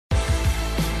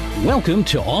Welcome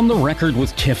to On the Record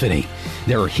with Tiffany.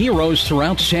 There are heroes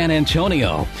throughout San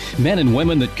Antonio, men and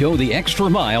women that go the extra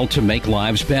mile to make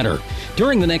lives better.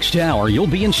 During the next hour, you'll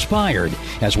be inspired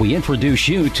as we introduce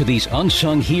you to these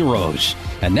unsung heroes.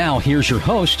 And now, here's your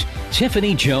host,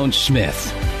 Tiffany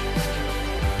Jones-Smith.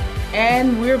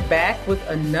 And we're back with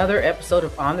another episode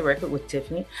of On the Record with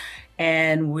Tiffany.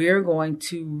 And we're going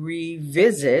to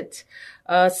revisit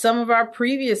some of our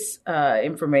previous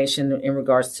information in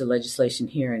regards to legislation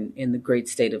here in the great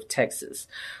state of Texas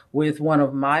with one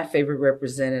of my favorite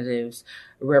representatives,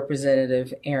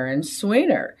 Representative Erin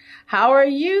Sweener. How are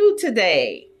you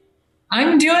today?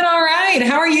 I'm doing all right.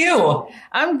 How are you?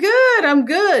 I'm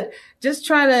good. Just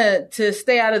trying to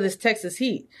stay out of this Texas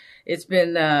heat. It's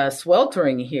been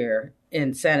sweltering here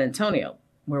in San Antonio,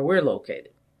 where we're located.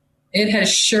 It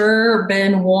has sure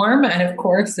been warm. And of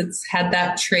course, it's had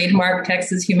that trademark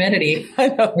Texas humidity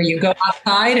where you go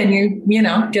outside and you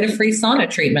get a free sauna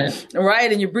treatment. Right.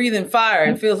 And you're breathing fire.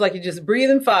 It feels like you're just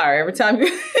breathing fire every time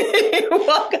you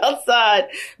walk outside.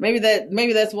 Maybe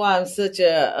that's why I'm such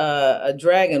a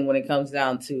dragon when it comes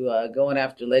down to going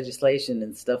after legislation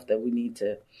and stuff that we need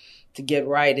to get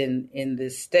right in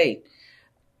this state.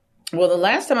 Well, the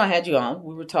last time I had you on,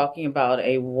 we were talking about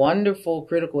a wonderful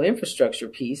critical infrastructure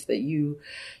piece that you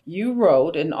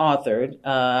wrote and authored,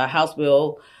 House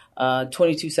Bill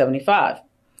 2275.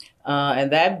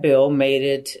 And that bill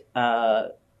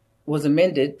was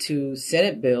amended to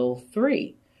Senate Bill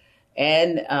 3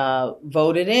 and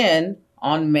voted in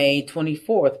on May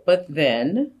 24th. But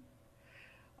then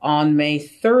on May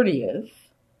 30th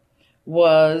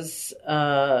was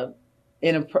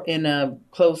in a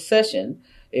closed session.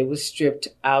 It was stripped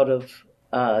out of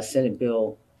Senate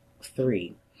Bill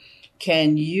 3.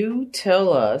 Can you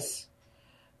tell us,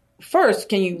 first,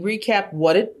 can you recap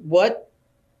what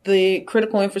the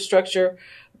critical infrastructure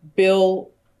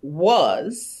bill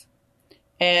was?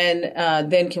 And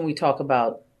then can we talk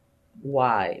about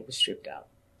why it was stripped out?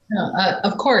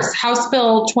 Of course. House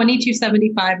Bill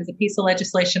 2275 is a piece of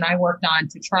legislation I worked on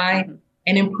to try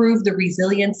and improve the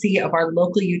resiliency of our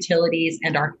local utilities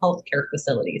and our healthcare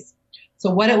facilities. So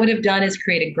what it would have done is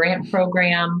create a grant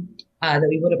program that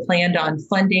we would have planned on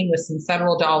funding with some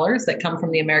federal dollars that come from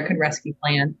the American Rescue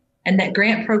Plan. And that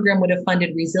grant program would have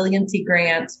funded resiliency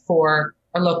grants for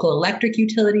our local electric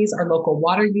utilities, our local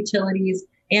water utilities,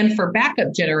 and for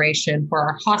backup generation for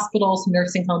our hospitals,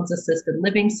 nursing homes, assisted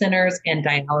living centers, and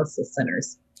dialysis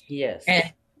centers. Yes.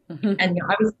 And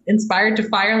I was inspired to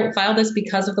file this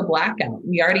because of the blackout.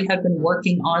 We already had been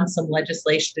working on some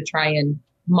legislation to try and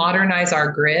modernize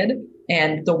our grid.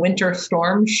 And the winter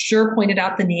storm sure pointed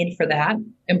out the need for that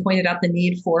and pointed out the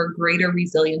need for greater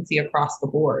resiliency across the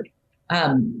board.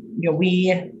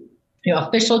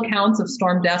 Official counts of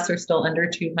storm deaths are still under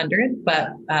 200,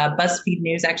 but BuzzFeed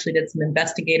News actually did some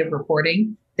investigative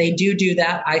reporting. They do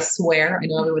that, I swear. I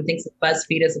know everyone thinks that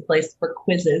BuzzFeed is a place for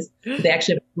quizzes. They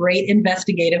actually have a great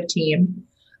investigative team.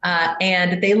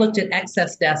 And they looked at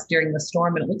excess deaths during the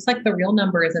storm, and it looks like the real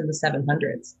number is in the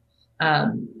 700s.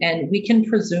 And we can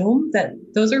presume that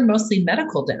those are mostly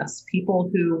medical deaths,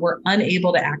 people who were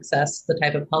unable to access the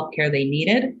type of healthcare they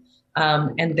needed,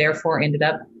 and therefore ended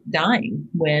up dying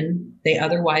when they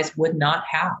otherwise would not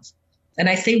have. And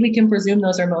I say we can presume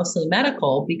those are mostly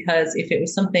medical because if it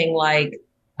was something like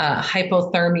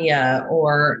hypothermia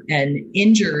or an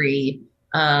injury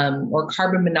or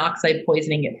carbon monoxide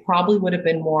poisoning, it probably would have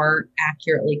been more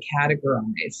accurately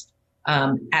categorized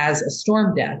as a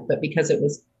storm death. But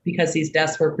because these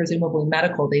deaths were presumably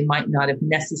medical, they might not have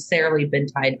necessarily been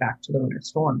tied back to the winter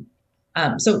storm.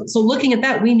 So looking at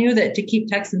that, we knew that to keep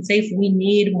Texans safe, we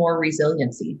need more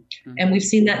resiliency. Mm-hmm. And we've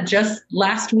seen that just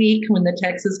last week when the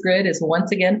Texas grid is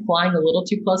once again flying a little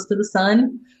too close to the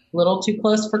sun, a little too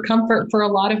close for comfort for a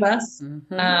lot of us.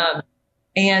 Mm-hmm.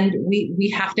 And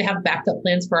we have to have backup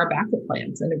plans for our backup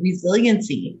plans. And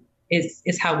resiliency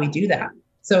is how we do that.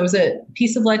 So it was a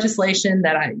piece of legislation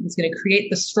that I was going to create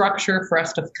the structure for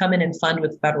us to come in and fund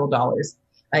with federal dollars.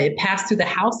 It passed through the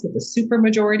House with a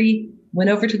supermajority, went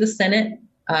over to the Senate,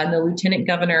 and the lieutenant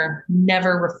governor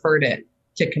never referred it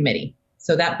to committee.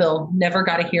 So that bill never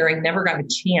got a hearing, never got a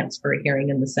chance for a hearing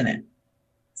in the Senate.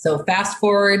 So fast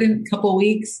forward a couple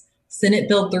weeks, Senate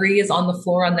Bill 3 is on the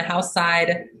floor on the House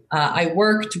side. I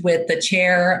worked with the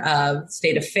chair of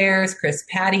State Affairs, Chris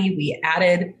Patty. We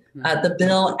added the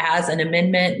bill as an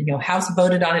amendment. House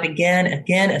voted on it again.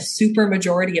 Again, a super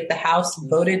majority of the House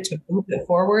voted to move it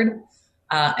forward.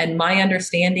 And my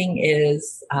understanding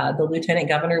is the lieutenant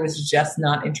governor was just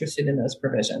not interested in those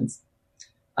provisions.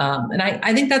 And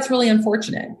I think that's really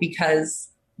unfortunate because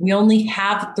we only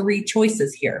have three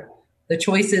choices here. The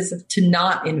choice is to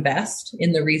not invest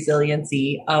in the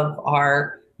resiliency of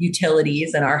our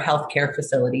utilities and our healthcare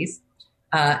facilities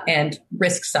and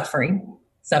risk suffering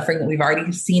that we've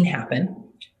already seen happen.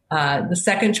 The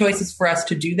second choice is for us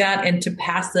to do that and to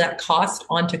pass that cost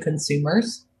on to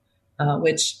consumers,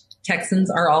 which Texans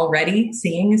are already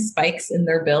seeing spikes in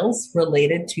their bills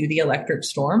related to the electric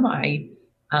storm. I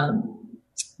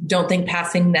don't think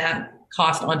passing that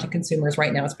cost on to consumers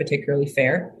right now is particularly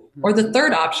fair. Or the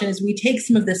third option is we take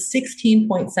some of the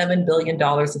 $16.7 billion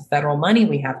of federal money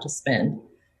we have to spend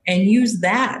and use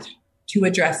that to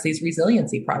address these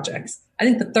resiliency projects. I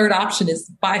think the third option is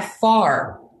by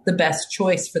far the best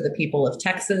choice for the people of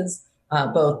Texas,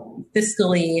 both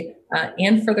fiscally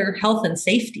and for their health and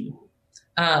safety.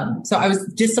 So I was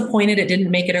disappointed it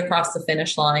didn't make it across the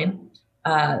finish line.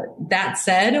 That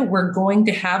said, we're going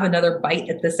to have another bite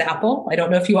at this apple. I don't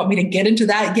know if you want me to get into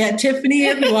that yet, Tiffany,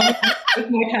 if you want to take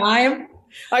my time.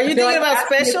 Are you thinking about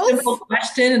specials? A simple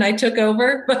question and I took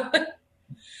over. But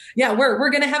yeah,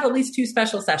 we're going to have at least 2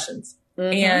 special sessions.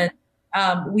 And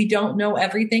we don't know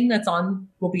everything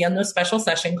will be on those special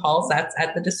session calls. That's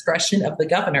at the discretion of the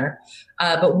governor.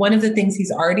 But one of the things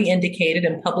he's already indicated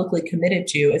and publicly committed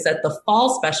to is that the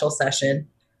fall special session,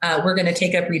 we're going to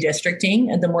take up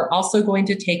redistricting. And then we're also going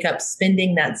to take up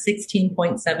spending that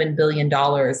 $16.7 billion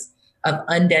of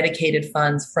undedicated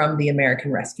funds from the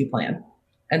American Rescue Plan.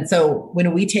 And so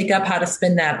when we take up how to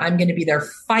spend that, I'm going to be there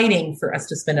fighting for us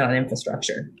to spend it on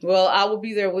infrastructure. Well, I will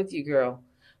be there with you, girl,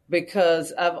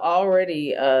 because I've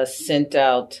already sent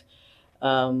out,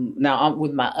 now I'm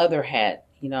with my other hat,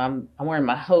 I'm wearing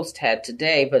my host hat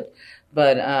today, but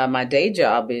my day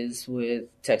job is with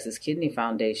Texas Kidney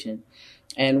Foundation.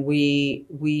 And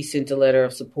we sent a letter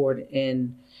of support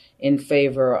in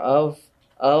favor of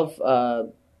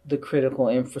the critical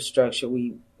infrastructure.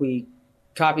 We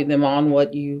copied them on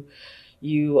what you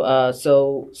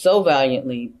so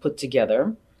valiantly put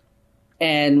together,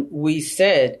 and we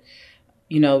said,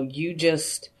 you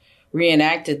just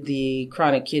reenacted the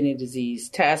chronic kidney disease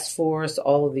task force,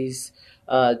 all of these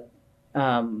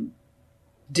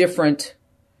different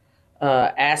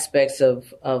aspects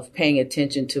of paying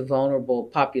attention to vulnerable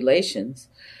populations.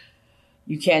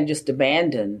 You can't just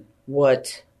abandon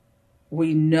what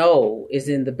we know is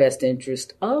in the best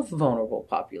interest of vulnerable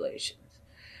populations.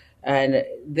 And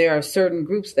there are certain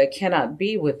groups that cannot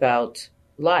be without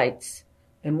lights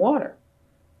and water.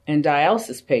 And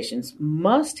dialysis patients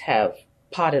must have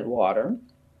potted water.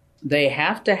 They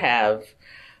have to have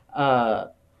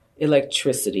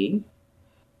electricity.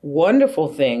 Wonderful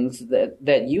things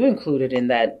that you included in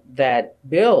that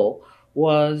bill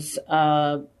was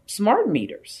smart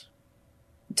meters.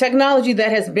 Technology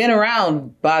that has been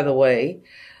around, by the way,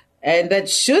 and that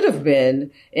should have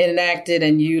been enacted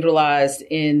and utilized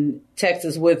in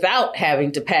Texas without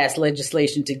having to pass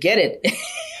legislation to get it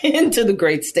into the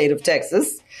great state of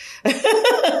Texas.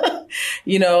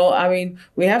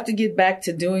 We have to get back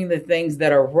to doing the things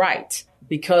that are right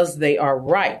because they are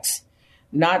right,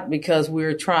 not because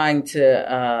we're trying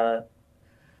to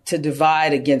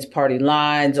divide against party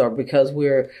lines or because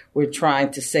we're trying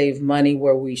to save money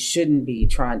where we shouldn't be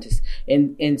trying to.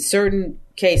 In certain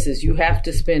cases, you have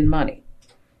to spend money.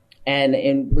 And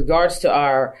in regards to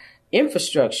our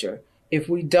infrastructure, if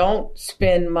we don't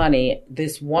spend money,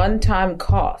 this one-time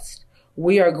cost,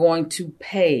 we are going to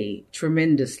pay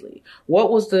tremendously. What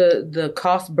was the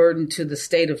cost burden to the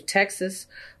state of Texas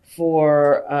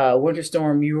for Winter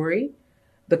Storm Uri?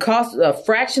 The cost, a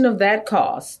fraction of that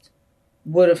cost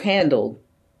would have handled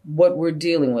what we're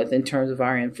dealing with in terms of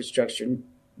our infrastructure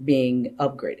being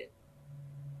upgraded.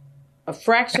 A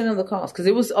fraction of the cost, because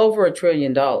it was over $1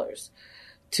 trillion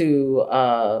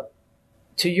to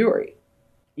Uri.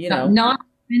 Not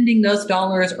spending those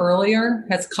dollars earlier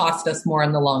has cost us more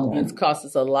in the long run. It's cost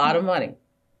us a lot of money,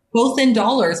 both in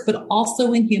dollars, but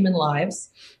also in human lives,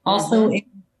 also in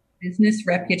business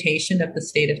reputation of the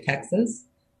state of Texas.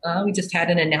 We just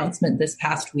had an announcement this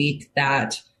past week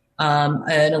that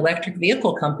an electric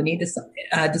vehicle company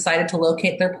decided to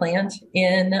locate their plant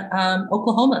in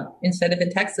Oklahoma instead of in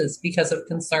Texas because of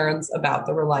concerns about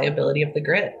the reliability of the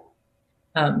grid.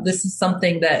 This is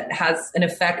something that has an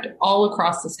effect all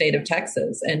across the state of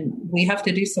Texas, and we have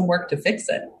to do some work to fix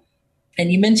it.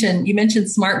 And you mentioned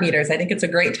smart meters. I think it's a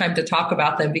great time to talk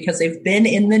about them because they've been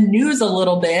in the news a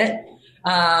little bit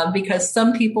because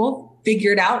some people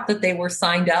figured out that they were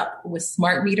signed up with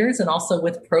smart meters and also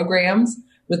with programs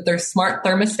with their smart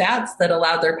thermostats that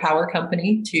allowed their power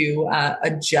company to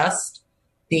adjust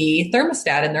the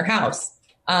thermostat in their house.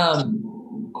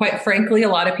 quite frankly, a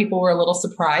lot of people were a little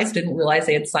surprised, didn't realize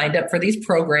they had signed up for these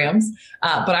programs.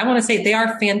 But I want to say they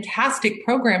are fantastic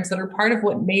programs that are part of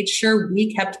what made sure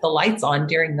we kept the lights on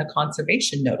during the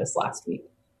conservation notice last week.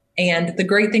 And the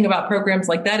great thing about programs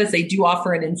like that is they do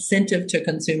offer an incentive to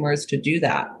consumers to do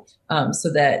that,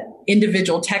 so that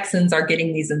individual Texans are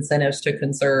getting these incentives to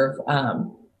conserve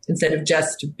instead of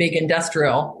just big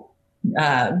industrial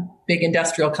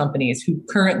companies who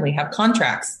currently have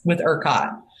contracts with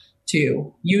ERCOT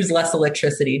to use less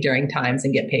electricity during times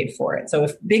and get paid for it. So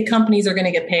if big companies are going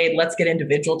to get paid, let's get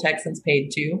individual Texans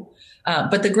paid too.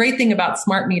 But the great thing about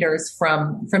smart meters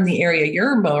from the area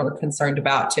you're more concerned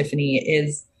about, Tiffany,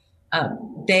 is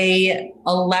they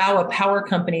allow a power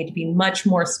company to be much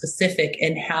more specific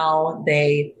in how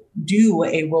they do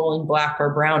a rolling black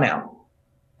or brownout.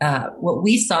 What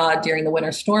we saw during the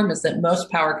winter storm is that most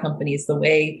power companies, the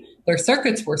way their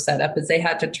circuits were set up is they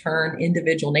had to turn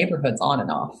individual neighborhoods on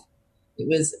and off. It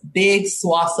was big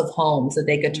swaths of homes that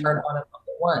they could turn on and off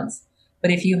at once.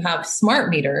 But if you have smart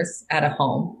meters at a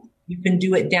home, you can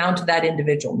do it down to that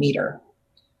individual meter.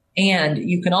 And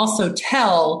you can also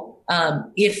tell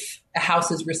if a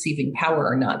house is receiving power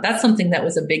or not. That's something that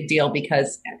was a big deal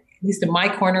because, at least in my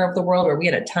corner of the world where we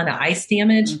had a ton of ice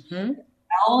damage,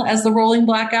 as the rolling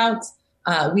blackouts,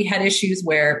 we had issues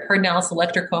where Pedernales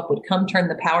Electric Co-op would come turn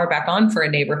the power back on for a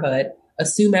neighborhood,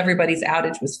 assume everybody's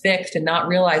outage was fixed, and not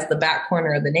realize the back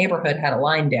corner of the neighborhood had a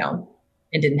line down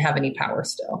and didn't have any power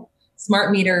still.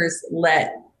 Smart meters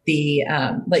let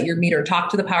your meter talk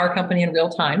to the power company in real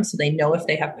time so they know if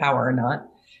they have power or not.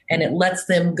 And it lets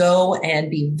them go and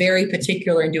be very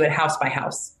particular and do it house by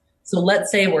house. So let's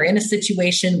say we're in a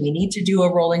situation, we need to do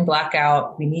a rolling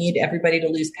blackout. We need everybody to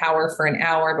lose power for an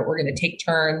hour, but we're going to take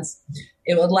turns.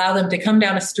 It will allow them to come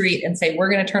down a street and say,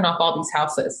 we're going to turn off all these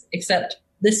houses, except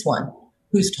this one,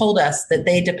 who's told us that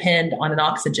they depend on an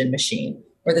oxygen machine,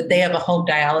 or that they have a home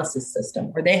dialysis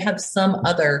system, or they have some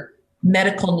other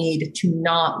medical need to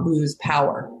not lose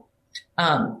power.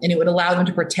 And it would allow them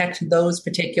to protect those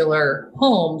particular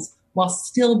homes while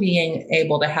still being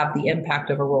able to have the impact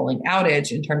of a rolling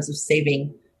outage in terms of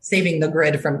saving the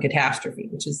grid from catastrophe,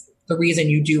 which is the reason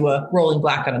you do a rolling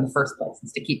blackout in the first place,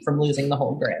 is to keep from losing the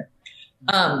whole grid.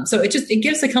 So it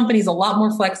gives the companies a lot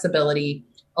more flexibility,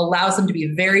 allows them to be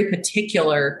very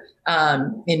particular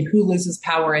in who loses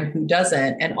power and who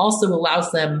doesn't, and also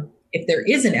allows them, if there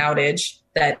is an outage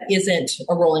that isn't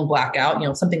a rolling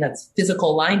blackout, something that's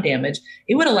physical line damage,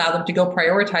 it would allow them to go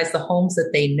prioritize the homes that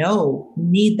they know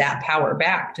need that power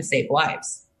back to save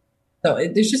lives. So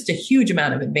there's just a huge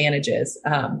amount of advantages.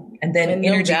 And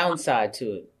no downside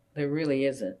to it. There really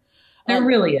isn't. There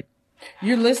really is.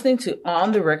 You're listening to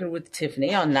On the Record with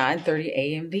Tiffany on 9:30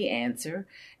 a.m. The Answer.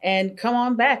 And come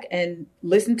on back and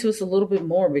listen to us a little bit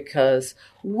more, because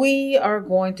we are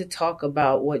going to talk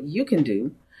about what you can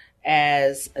do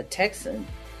as a Texan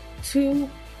to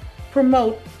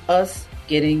promote us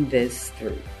getting this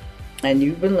through. And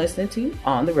you've been listening to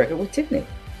On the Record with Tiffany.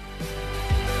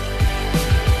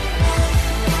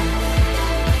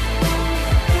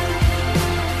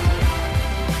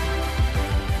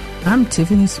 I'm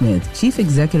Tiffany Smith, Chief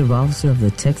Executive Officer of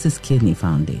the Texas Kidney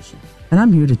Foundation, and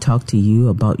I'm here to talk to you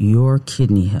about your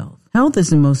kidney health. Health is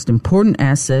the most important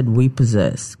asset we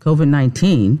possess.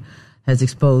 COVID-19 has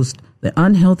exposed the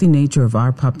unhealthy nature of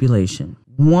our population.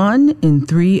 1 in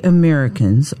 3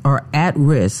 Americans are at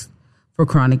risk for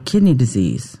chronic kidney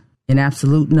disease. In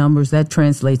absolute numbers, that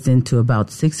translates into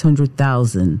about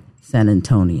 600,000 San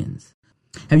Antonians.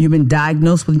 Have you been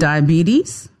diagnosed with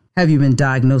diabetes? Have you been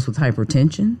diagnosed with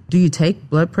hypertension? Do you take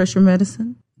blood pressure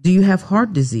medicine? Do you have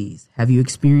heart disease? Have you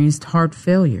experienced heart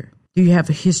failure? Do you have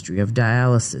a history of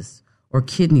dialysis or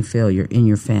kidney failure in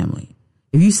your family?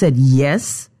 If you said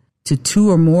yes to 2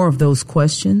 or more of those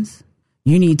questions,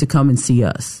 you need to come and see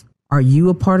us. Are you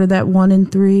a part of that 1 in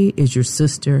 3? Is your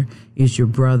sister? Is your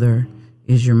brother?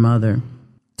 Is your mother?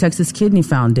 Texas Kidney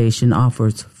Foundation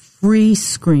offers free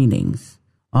screenings.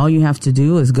 All you have to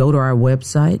do is go to our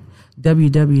website,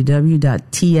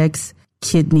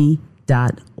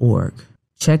 www.txkidney.org.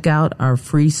 Check out our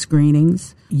free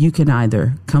screenings. You can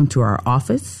either come to our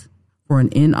office for an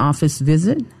in-office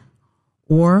visit,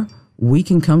 or we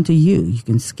can come to you. You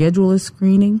can schedule a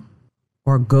screening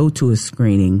or go to a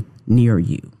screening near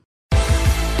you.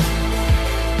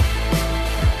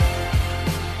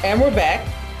 And we're back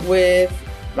with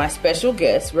my special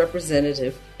guest,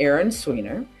 Representative Erin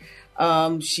Sweener.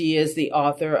 She is the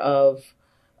author of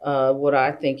what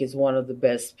I think is one of the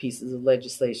best pieces of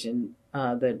legislation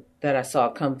that I saw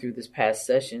come through this past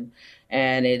session,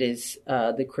 and it is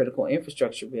the Critical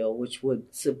Infrastructure Bill, which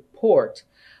would support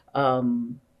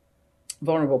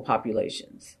vulnerable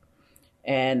populations.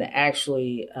 and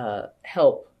actually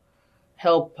help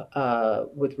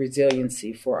with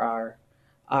resiliency for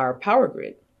our power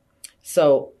grid.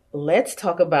 So let's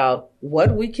talk about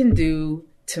what we can do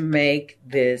to make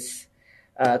this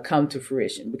come to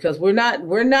fruition, because we're not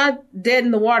dead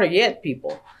in the water yet,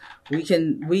 people. We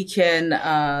can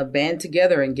band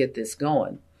together and get this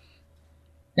going.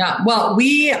 Yeah, well,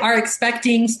 we are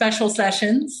expecting special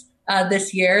sessions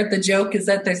this year. The joke is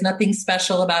that there's nothing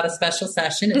special about a special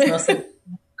session. It's mostly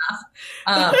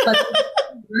but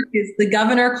the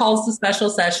governor calls the special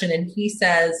session and he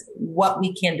says what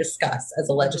we can discuss as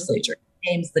a legislature,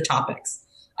 names the topics.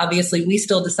 Obviously, we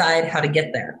still decide how to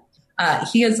get there.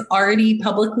 He has already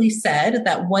publicly said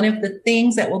that one of the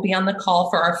things that will be on the call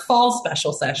for our fall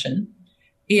special session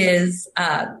is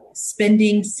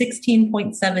spending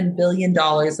 $16.7 billion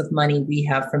of money we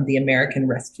have from the American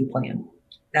Rescue Plan.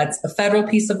 That's a federal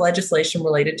piece of legislation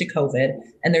related to COVID.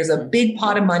 And there's a big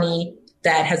pot of money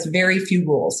that has very few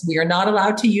rules. We are not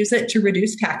allowed to use it to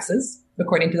reduce taxes,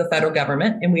 according to the federal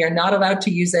government, and we are not allowed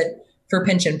to use it for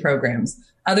pension programs.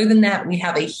 Other than that, we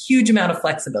have a huge amount of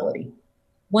flexibility.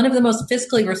 One of the most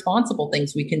fiscally responsible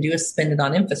things we can do is spend it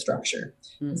on infrastructure.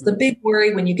 Mm-hmm. The big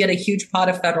worry when you get a huge pot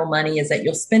of federal money is that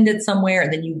you'll spend it somewhere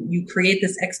and then you create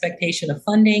this expectation of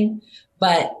funding,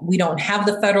 but we don't have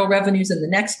the federal revenues in the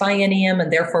next biennium,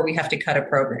 and therefore we have to cut a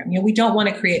program. We don't want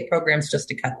to create programs just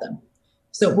to cut them.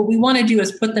 So what we want to do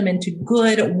is put them into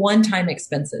good one-time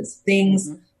expenses, things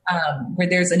where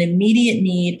there's an immediate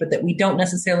need, but that we don't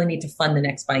necessarily need to fund the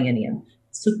next biennium.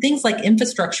 So things like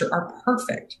infrastructure are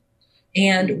perfect.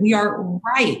 And we are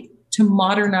ripe to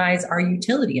modernize our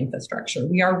utility infrastructure.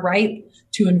 We are ripe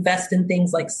to invest in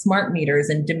things like smart meters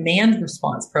and demand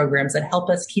response programs that help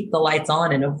us keep the lights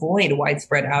on and avoid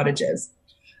widespread outages.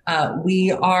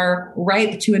 We are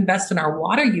ripe to invest in our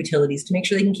water utilities to make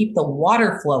sure they can keep the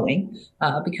water flowing,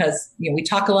 because we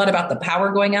talk a lot about the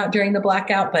power going out during the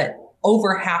blackout, but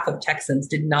over half of Texans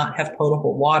did not have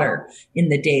potable water in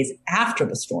the days after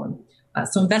the storm.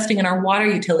 So investing in our water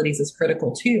utilities is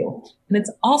critical too. And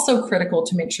it's also critical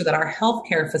to make sure that our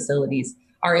healthcare facilities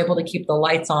are able to keep the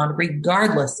lights on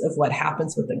regardless of what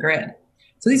happens with the grid.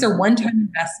 So these are one-time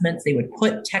investments. They would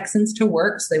put Texans to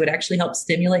work. So they would actually help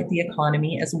stimulate the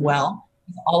economy as well.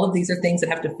 All of these are things that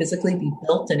have to physically be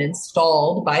built and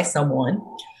installed by someone.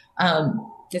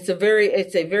 It's a very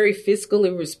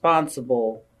fiscally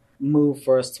responsible move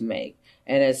for us to make.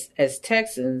 And as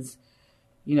Texans,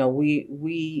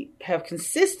 we have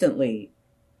consistently,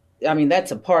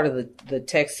 that's a part of the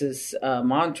Texas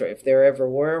mantra, if there ever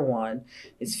were one,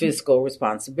 is fiscal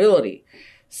responsibility.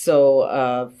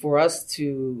 So for us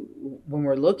to, when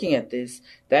we're looking at this,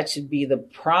 that should be the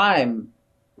prime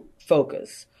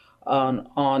focus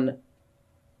on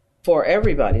for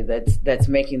everybody that's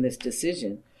making this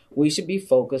decision. We should be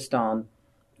focused on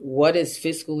what is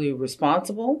fiscally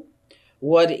responsible,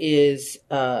 what is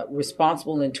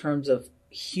responsible in terms of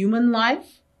human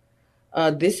life.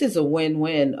 This is a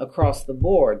win-win across the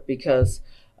board, because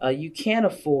you can't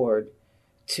afford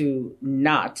to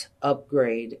not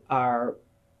upgrade our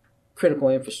critical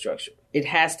infrastructure. It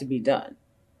has to be done.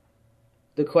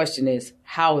 The question is,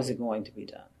 how is it going to be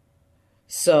done?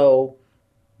 So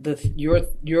your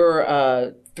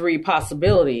three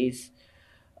possibilities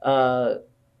that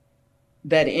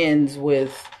ends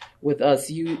with us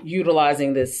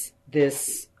utilizing this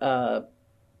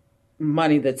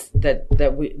money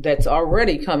that's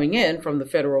already coming in from the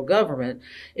federal government.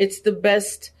 It's the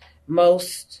best,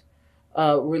 most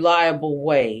reliable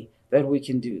way that we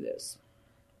can do this.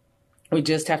 We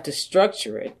just have to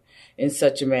structure it in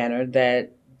such a manner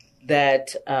that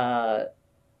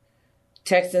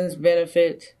Texans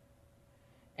benefit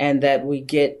and that we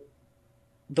get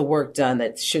the work done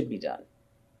that should be done.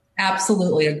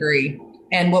 Absolutely agree.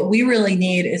 And what we really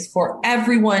need is for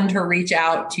everyone to reach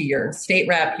out to your state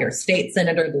rep, your state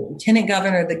senator, the lieutenant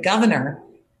governor, the governor,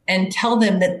 and tell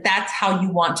them that that's how you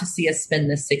want to see us spend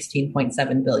this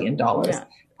 $16.7 billion. Yeah.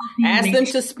 Ask them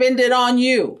to spend it on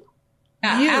you.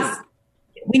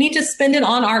 We need to spend it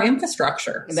on our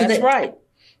infrastructure. That's right.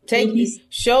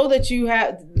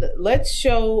 Let's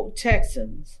show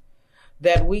Texans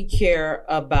that we care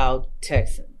about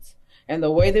Texans. And the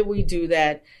way that we do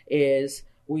that is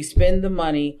we spend the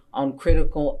money on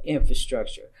critical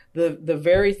infrastructure, the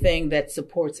very thing that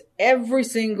supports every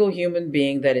single human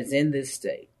being that is in this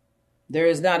state. There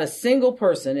is not a single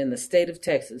person in the state of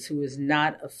Texas who is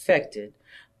not affected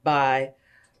by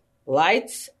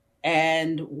lights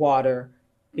and water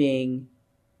being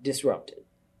disrupted.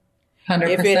 100%.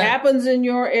 If it happens in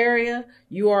your area,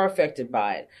 you are affected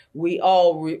by it. We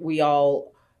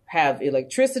all have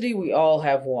electricity. We all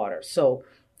have water. So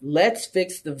let's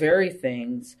fix the very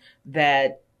things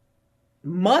that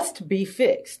must be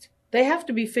fixed. They have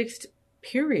to be fixed,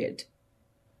 period.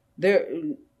 There,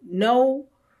 no,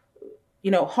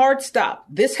 hard stop.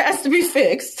 This has to be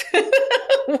fixed.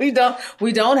 We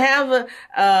don't have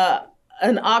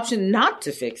an option not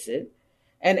to fix it.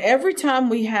 And every time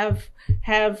we have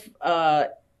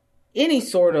any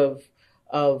sort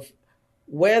of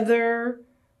weather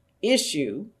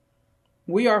issue,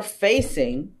 we are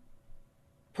facing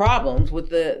problems with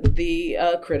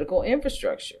the critical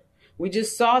infrastructure. We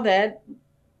just saw that,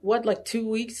 like 2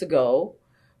 weeks ago,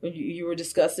 you were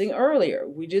discussing earlier.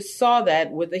 We just saw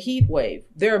that with the heat wave.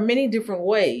 There are many different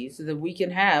ways that we can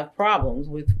have problems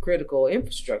with critical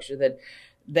infrastructure that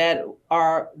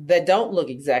don't look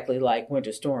exactly like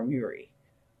Winter Storm Uri.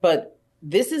 But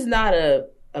this is not a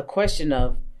question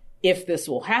of if this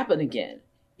will happen again.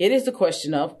 It is a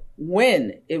question of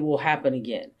when it will happen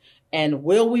again. And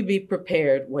will we be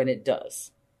prepared when it does?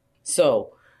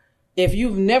 So if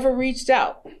you've never reached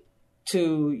out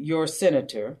to your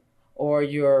senator or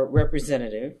your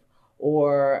representative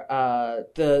or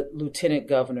the lieutenant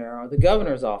governor or the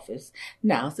governor's office,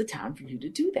 now's the time for you to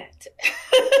do that.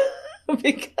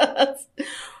 Because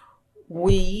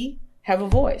we have a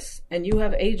voice and you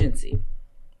have agency.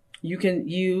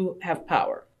 You have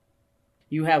power.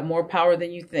 You have more power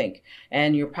than you think,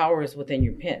 and your power is within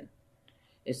your pen.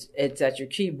 It's at your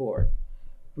keyboard.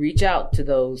 Reach out to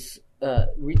those.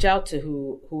 Reach out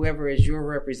to whoever is your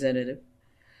representative,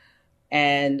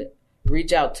 and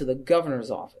reach out to the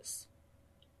governor's office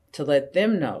to let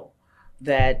them know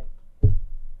that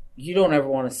you don't ever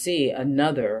want to see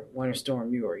another Winter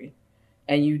Storm Uri,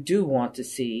 and you do want to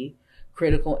see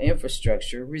critical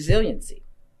infrastructure resiliency.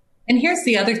 And here's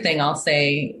the other thing I'll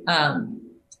say,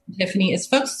 Tiffany, is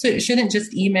folks shouldn't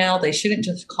just email, they shouldn't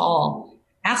just call.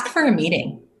 Ask for a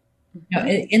meeting.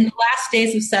 In the last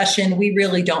days of session, we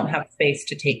really don't have space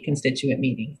to take constituent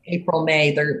meetings. April,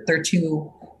 May, they're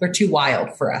too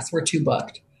wild for us. We're too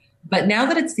booked. But now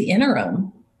that it's the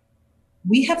interim,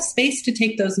 we have space to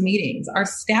take those meetings. Our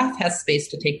staff has space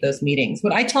to take those meetings.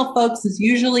 What I tell folks is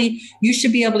usually you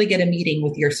should be able to get a meeting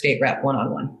with your state rep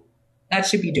one-on-one. That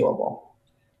should be doable,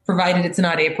 provided it's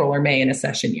not April or May in a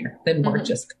session year. Then we're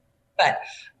but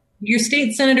your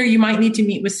state senator, you might need to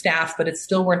meet with staff, but it's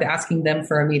still worth asking them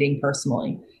for a meeting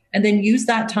personally. And then use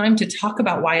that time to talk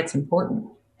about why it's important.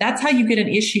 That's how you get an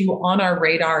issue on our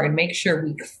radar and make sure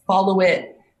we follow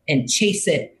it and chase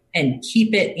it and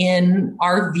keep it in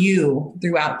our view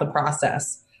throughout the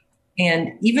process.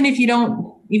 And even if you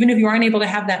aren't able to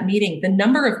have that meeting, the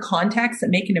number of contacts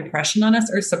that make an impression on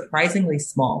us are surprisingly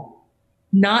small.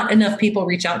 Not enough people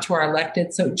reach out to our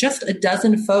elected. So just a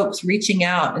dozen folks reaching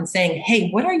out and saying, hey,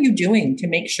 what are you doing to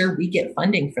make sure we get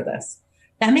funding for this?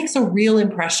 That makes a real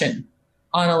impression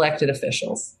on elected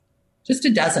officials. Just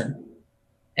a dozen.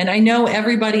 And I know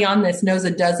everybody on this knows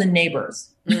a dozen neighbors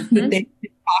that they can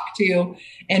talk to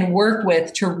and work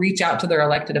with to reach out to their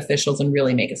elected officials and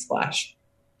really make a splash.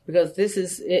 Because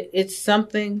it's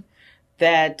something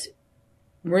that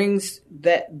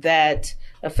that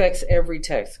affects every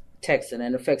Texan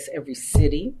and affects every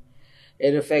city.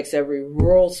 It affects every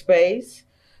rural space.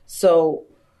 So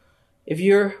if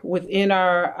you're within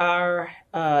our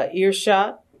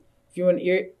earshot, if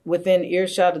you're within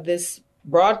earshot of this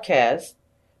broadcast,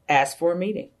 ask for a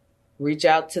meeting. Reach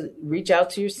out to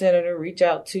your senator, reach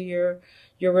out to your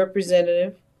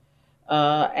representative,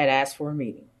 and ask for a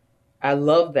meeting. I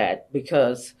love that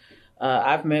because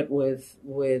I've met with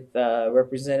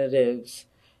representatives,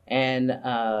 and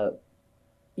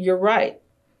you're right.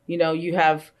 You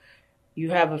have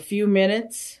a few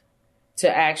minutes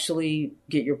to actually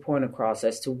get your point across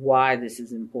as to why this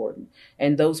is important.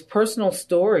 And those personal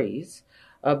stories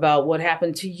about what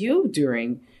happened to you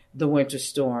during the winter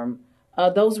storm,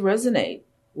 those resonate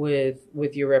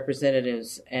with your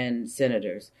representatives and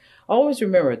senators. Always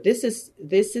remember, this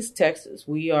is Texas.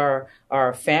 We are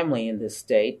a family in this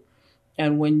state.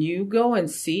 And when you go and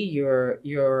see your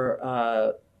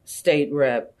state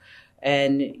rep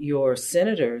and your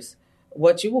senators,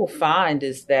 what you will find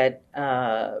is that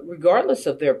regardless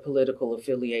of their political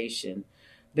affiliation,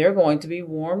 they're going to be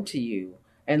warm to you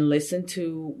and listen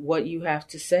to what you have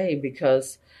to say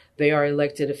because they are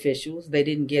elected officials. They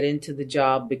didn't get into the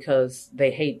job because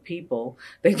they hate people.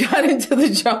 They got into the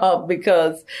job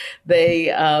because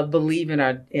they believe in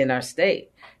our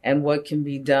state and what can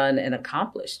be done and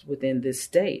accomplished within this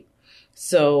state.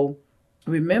 So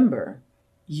remember,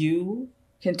 you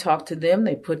can talk to them.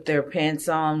 They put their pants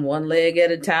on one leg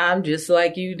at a time, just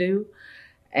like you do.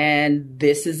 And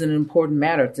this is an important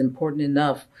matter. It's important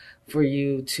enough for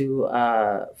you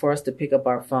for us to pick up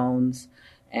our phones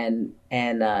and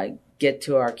get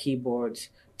to our keyboards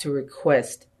to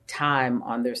request time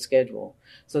on their schedule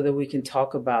so that we can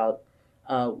talk about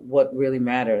what really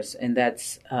matters, and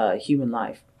that's human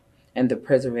life and the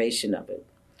preservation of it.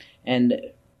 And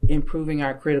improving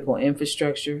our critical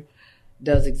infrastructure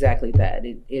does exactly that.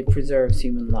 It preserves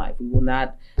human life. We will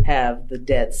not have the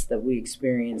deaths that we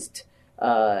experienced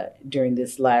during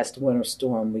this last winter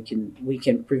storm. We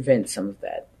can prevent some of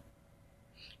that.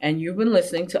 And you've been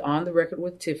listening to On the Record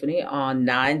with Tiffany on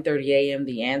 9:30 a.m.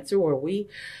 The Answer, where we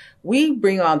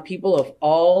bring on people of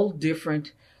all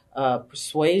different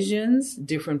persuasions,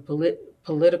 different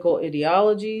political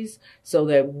ideologies, so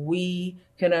that we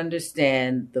can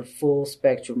understand the full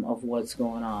spectrum of what's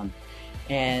going on.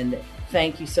 And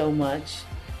thank you so much,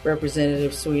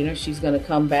 Representative Sweaner. She's going to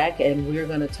come back, and we're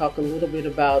going to talk a little bit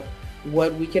about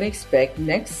what we can expect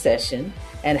next session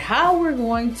and how we're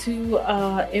going to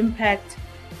impact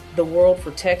the world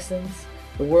for Texans,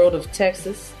 the world of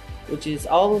Texas, which is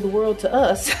all of the world to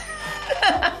us.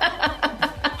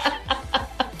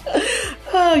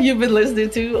 You've been listening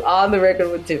to On the Record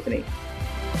with Tiffany.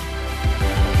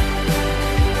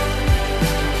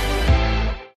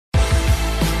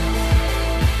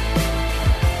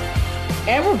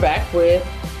 And we're back with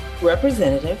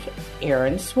Representative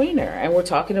Erin Sweaner, and we're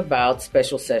talking about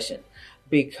special session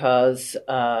because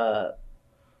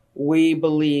we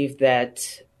believe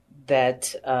that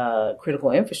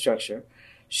critical infrastructure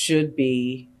should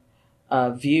be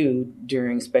viewed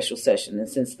during special session. And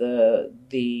since the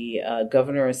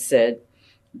governor has said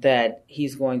that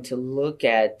he's going to look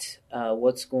at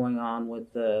what's going on with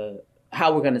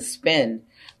how we're going to spend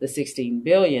the $16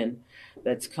 billion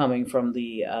that's coming from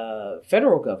the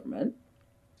federal government,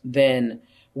 then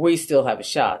we still have a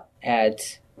shot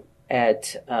at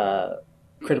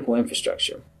critical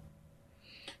infrastructure.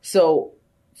 So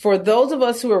for those of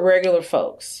us who are regular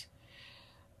folks,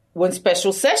 when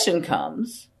special session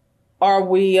comes, are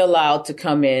we allowed to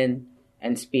come in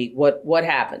and speak? What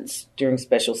happens during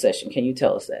special session? Can you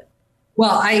tell us that?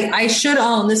 Well, I should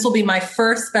own this will be my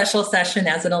first special session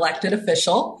as an elected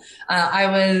official. I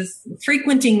was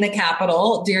frequenting the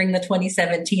Capitol during the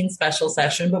 2017 special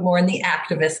session, but more in the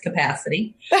activist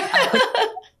capacity.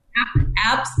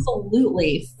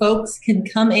 Absolutely. Folks can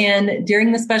come in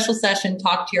during the special session,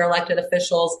 talk to your elected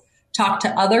officials, talk to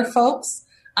other folks.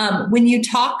 When you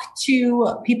talk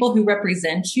to people who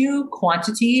represent you,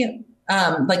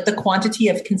 like the quantity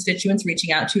of constituents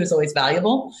reaching out to you is always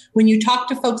valuable. When you talk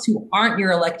to folks who aren't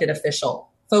your elected official,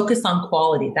 focus on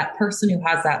quality, that person who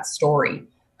has that story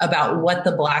about what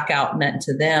the blackout meant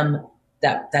to them,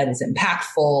 that is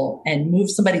impactful, and move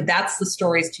somebody. That's the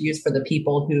stories to use for the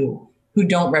people who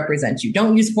don't represent you.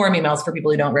 Don't use form emails for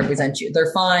people who don't represent you.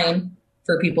 They're fine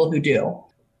for people who do.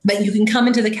 But you can come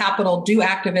into the Capitol, do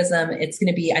activism. It's going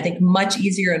to be, I think, much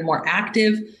easier and more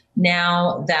active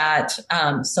now that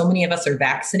so many of us are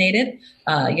vaccinated.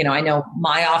 I know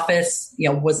my office,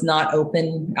 was not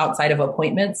open outside of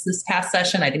appointments this past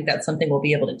session. I think that's something we'll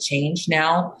be able to change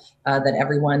now that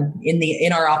everyone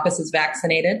in our office is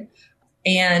vaccinated.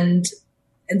 And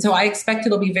so I expect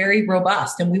it'll be very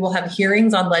robust, and we will have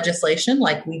hearings on legislation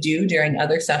like we do during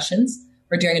other sessions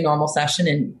or during a normal session,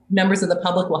 and members of the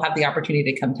public will have the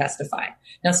opportunity to come testify.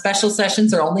 Now, special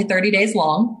sessions are only 30 days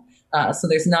long, so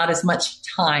there's not as much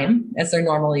time as there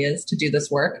normally is to do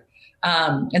this work.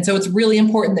 And so it's really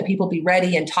important that people be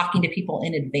ready and talking to people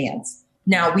in advance.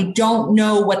 Now, we don't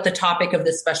know what the topic of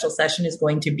this special session is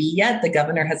going to be yet. The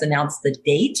governor has announced the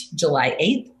date, July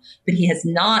 8th, but he has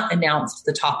not announced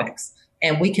the topics.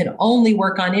 And we can only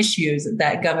work on issues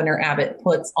that Governor Abbott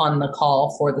puts on the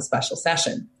call for the special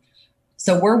session.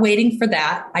 So we're waiting for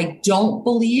that. I don't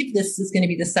believe this is going to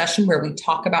be the session where we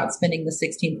talk about spending the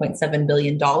 $16.7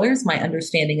 billion. My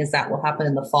understanding is that will happen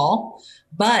in the fall.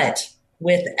 But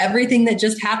with everything that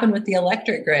just happened with the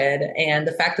electric grid and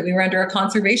the fact that we were under a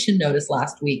conservation notice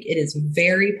last week, it is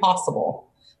very possible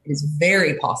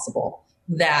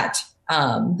that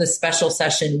the special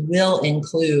session will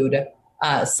include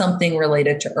something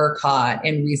related to ERCOT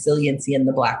and resiliency in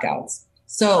the blackouts.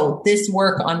 So this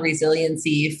work on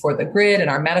resiliency for the grid and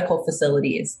our medical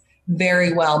facilities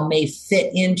very well may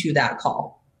fit into that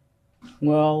call.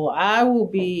 Well, I will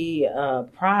be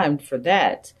primed for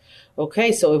that.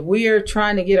 Okay, so if we are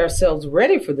trying to get ourselves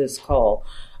ready for this call,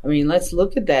 I mean, let's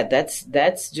look at that.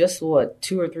 That's just 2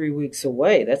 or 3 weeks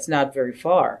away. That's not very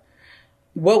far.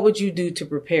 What would you do to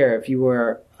prepare if you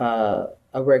were a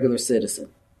regular citizen?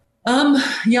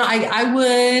 I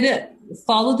would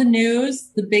follow the news.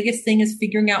 The biggest thing is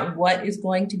figuring out what is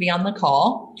going to be on the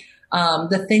call.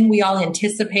 The thing we all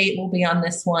anticipate will be on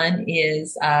this one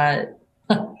is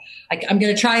I'm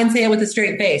going to try and say it with a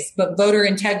straight face, but voter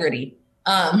integrity.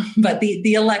 But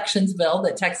the elections bill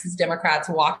that Texas Democrats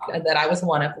that I was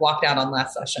one of, walked out on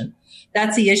last session.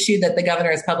 That's the issue that the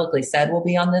governor has publicly said will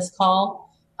be on this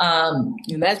call.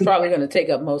 And that's probably going to take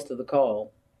up most of the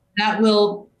call. That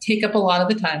will take up a lot of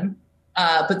the time.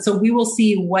 But so we will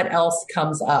see what else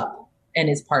comes up and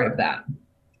is part of that.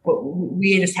 But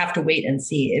we just have to wait and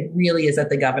see. It really is at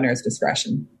the governor's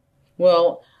discretion.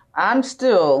 Well, I'm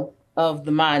still of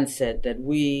the mindset that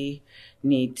we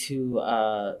need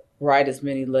to write as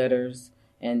many letters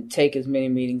and take as many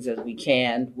meetings as we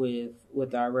can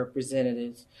with our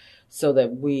representatives so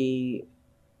that we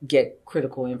get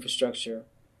critical infrastructure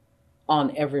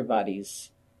on everybody's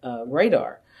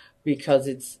radar. Because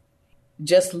it's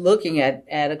just looking at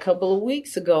a couple of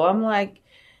weeks ago, I'm like,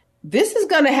 this is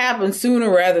going to happen sooner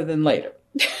rather than later.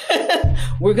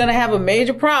 We're going to have a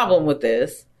major problem with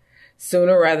this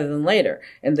sooner rather than later.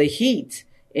 And the heat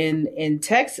in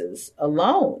Texas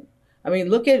alone. I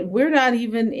mean, we're not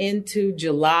even into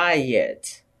July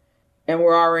yet, and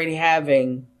we're already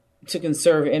having to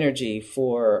conserve energy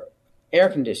for air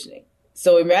conditioning.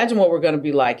 So imagine what we're going to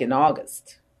be like in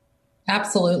August.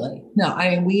 Absolutely. No, I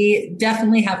mean, we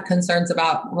definitely have concerns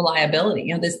about reliability.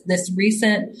 You know, this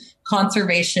recent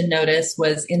conservation notice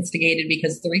was instigated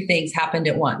because three things happened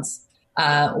at once.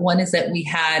 One is that we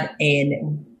had a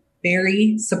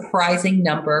very surprising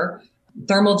number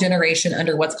thermal generation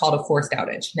under what's called a forced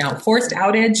outage. Now, forced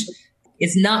outage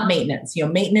is not maintenance. You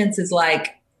know, maintenance is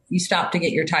like you stop to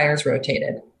get your tires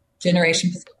rotated.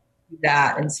 Generation do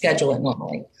that and schedule it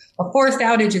normally. A forced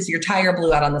outage is your tire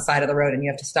blew out on the side of the road and you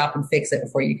have to stop and fix it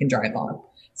before you can drive on.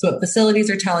 So what facilities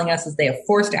are telling us is they have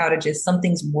forced outages,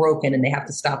 something's broken and they have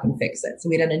to stop and fix it. So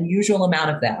we had an unusual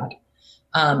amount of that,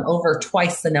 over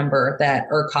twice the number that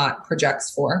ERCOT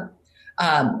projects for.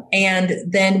 And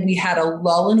then we had a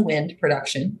lull in wind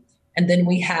production, and then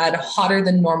we had hotter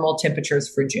than normal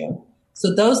temperatures for June.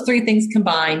 So those three things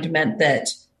combined meant that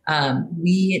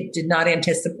we did not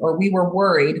anticipate, or we were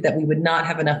worried that we would not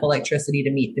have enough electricity to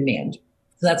meet demand.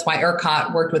 So that's why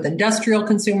ERCOT worked with industrial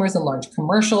consumers and large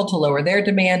commercial to lower their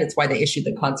demand. It's why they issued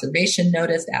the conservation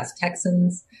notice to ask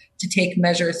Texans to take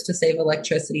measures to save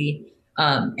electricity.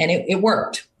 And it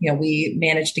worked. You know, we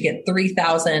managed to get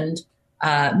 3,000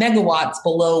 megawatts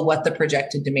below what the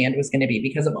projected demand was going to be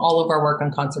because of all of our work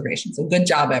on conservation. So good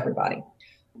job, everybody.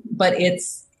 But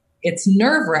it's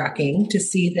nerve-wracking to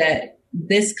see that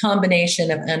this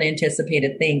combination of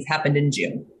unanticipated things happened in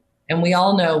June. And we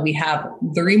all know we have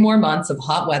 3 more months of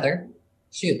hot weather.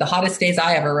 Shoot, the hottest days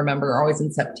I ever remember are always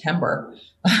in September.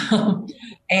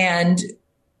 And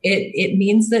it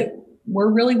means that we're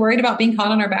really worried about being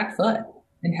caught on our back foot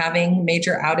and having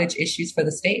major outage issues for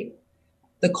the state.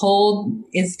 The cold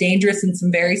is dangerous in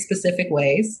some very specific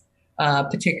ways,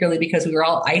 particularly because we were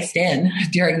all iced in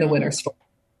during the winter storm.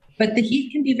 But the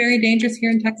heat can be very dangerous here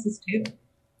in Texas, too.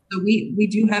 So we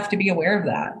do have to be aware of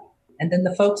that. And then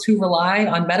the folks who rely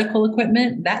on medical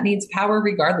equipment, that needs power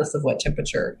regardless of what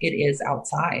temperature it is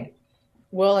outside.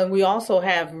 Well, and we also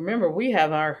remember, we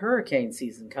have our hurricane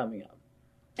season coming up.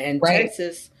 And right.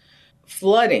 Texas,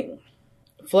 flooding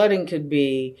could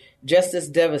be just as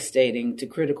devastating to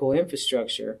critical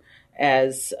infrastructure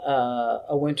as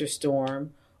a winter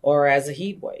storm or as a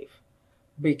heat wave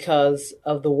because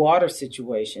of the water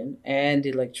situation and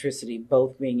electricity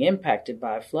both being impacted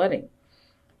by flooding.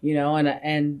 You know,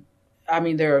 and I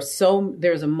mean, there's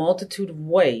a multitude of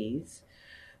ways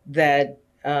that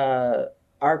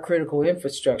our critical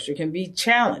infrastructure can be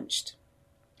challenged.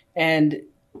 And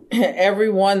every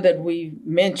one that we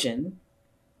mentioned,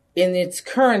 in its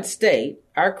current state,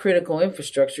 our critical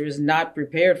infrastructure is not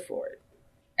prepared for it.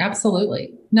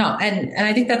 Absolutely. No, and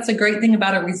I think that's a great thing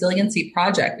about a resiliency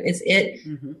project is it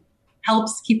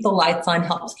helps keep the lights on,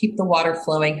 helps keep the water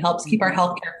flowing, helps keep our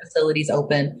healthcare facilities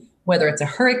open, whether it's a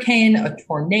hurricane, a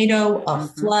tornado, a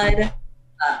flood,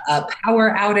 a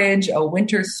power outage, a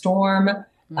winter storm,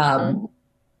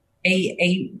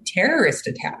 a terrorist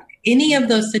attack. Any of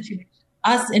those situations,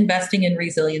 us investing in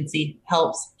resiliency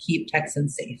helps keep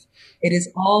Texans safe. It is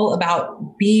all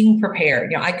about being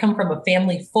prepared. You know, I come from a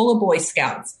family full of Boy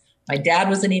Scouts. My dad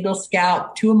was an Eagle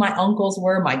Scout. 2 of my uncles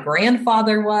were. My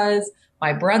grandfather was.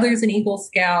 My brother's an Eagle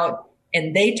Scout.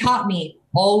 And they taught me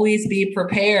always be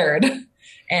prepared.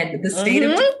 And the state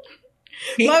of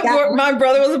my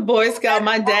brother was a Boy Scout.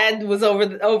 My dad was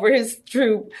over his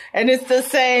troop, and it's the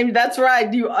same. That's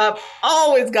right. You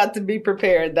always got to be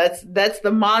prepared. That's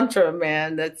the mantra,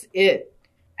 man. That's it.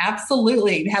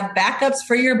 Absolutely. Have backups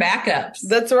for your backups.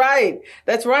 That's right.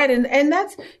 That's right. And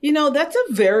that's, that's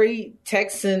a very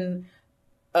Texan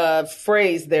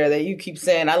phrase there that you keep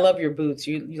saying. I love your boots.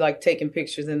 You like taking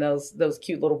pictures in those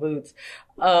cute little boots.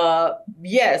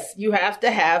 Yes, you have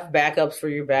to have backups for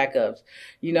your backups.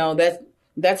 You know,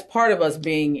 that's part of us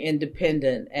being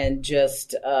independent and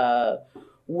just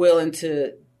willing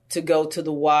to go to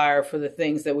the wire for the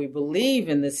things that we believe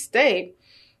in this state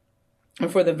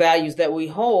and for the values that we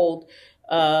hold.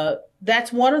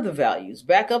 That's one of the values.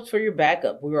 Backups for your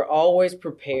backup. We were always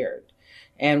prepared.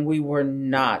 And we were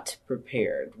not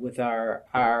prepared with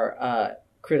our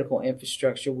critical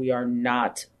infrastructure. We are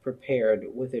not prepared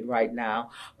with it right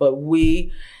now.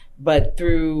 But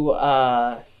through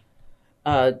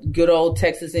good old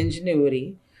Texas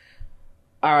ingenuity,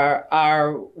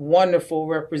 our wonderful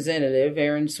representative,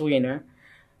 Aaron Sweener,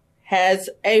 has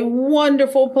a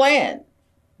wonderful plan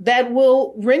that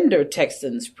will render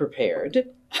Texans prepared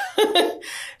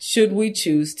should we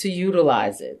choose to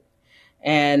utilize it.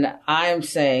 And I am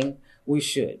saying we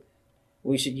should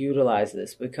utilize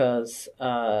this because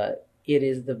it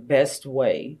is the best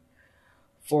way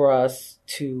for us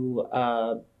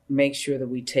to make sure that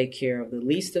we take care of the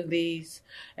least of these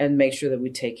and make sure that we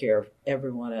take care of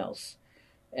everyone else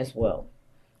as well.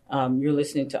 You're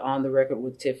listening to On the Record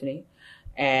with Tiffany,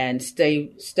 and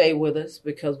stay with us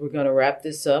because we're going to wrap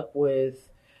this up with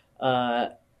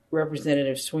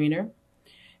Representative Sweener,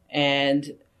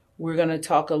 and we're going to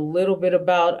talk a little bit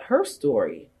about her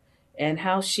story and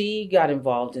how she got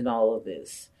involved in all of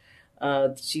this.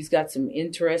 She's got some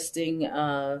interesting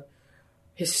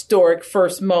historic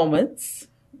first moments.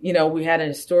 You know, we had a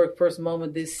historic first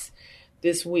moment this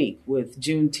week with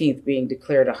Juneteenth being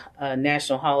declared a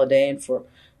national holiday. And for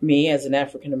me as an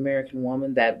African-American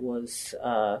woman, that was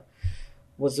a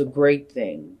great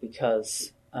thing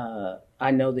because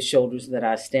I know the shoulders that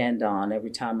I stand on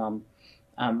every time I'm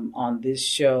on this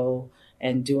show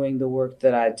and doing the work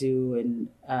that I do. And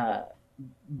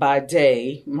by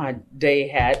day, my day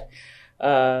hat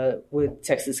with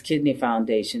Texas Kidney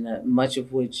Foundation, much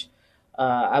of which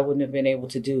I wouldn't have been able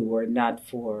to do were it not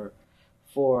for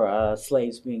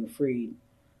slaves being freed,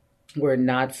 were it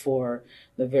not for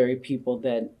the very people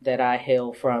that I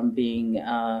hail from being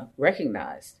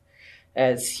recognized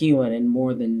as human and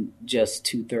more than just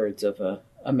 2/3 of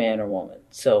a man or woman.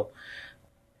 So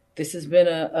this has been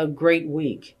a great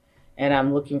week, and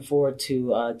I'm looking forward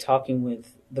to talking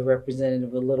with the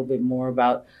representative a little bit more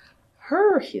about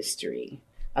her history.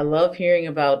 I love hearing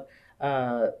about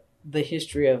the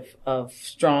history of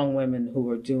strong women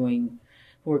who are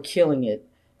killing it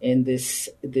in this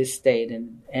state,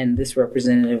 and this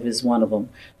representative is one of them.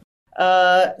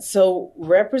 So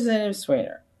Representative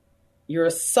Sweener, you're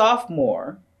a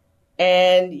sophomore,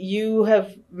 and you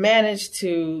have managed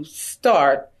to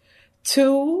start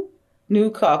 2 new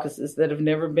caucuses that have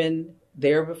never been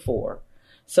there before.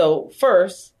 So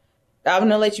first, I'm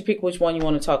going to let you pick which one you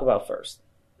want to talk about first.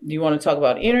 Do you want to talk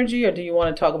about energy or do you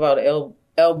want to talk about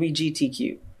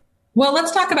LGBTQ? Well,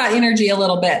 let's talk about energy a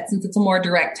little bit since it's a more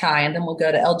direct tie, and then we'll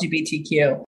go to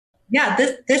LGBTQ. Yeah,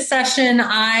 this session,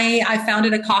 I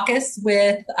founded a caucus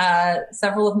with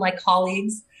several of my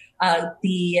colleagues,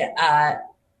 the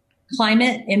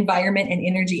Climate, Environment, and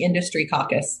Energy Industry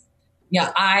Caucus.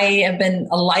 Yeah, I have been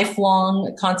a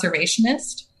lifelong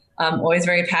conservationist, always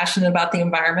very passionate about the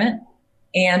environment,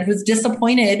 and was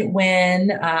disappointed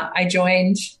when I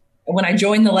joined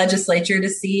the legislature to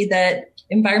see that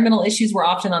environmental issues were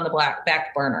often on the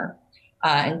back burner.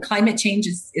 And climate change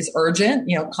is urgent.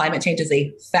 You know, climate change is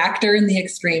a factor in the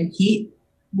extreme heat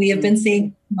we have been seeing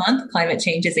this month. Climate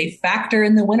change is a factor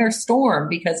in the winter storm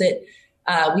because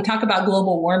we talk about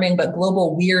global warming, but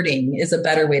global weirding is a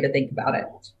better way to think about it.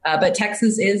 But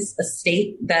Texas is a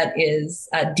state that is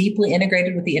deeply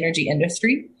integrated with the energy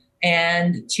industry.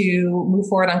 And to move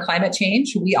forward on climate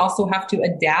change, we also have to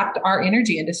adapt our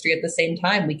energy industry at the same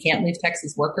time. We can't leave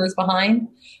Texas workers behind,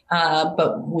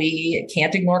 but we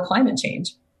can't ignore climate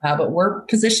change. But we're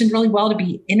positioned really well to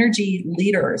be energy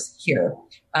leaders here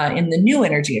in the new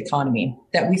energy economy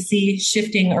that we see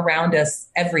shifting around us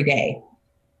every day.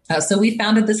 So we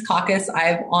founded this caucus.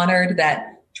 I've honored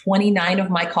that 29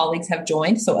 of my colleagues have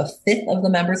joined. So 1/5 of the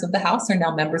members of the House are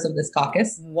now members of this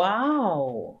caucus.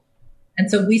 Wow. And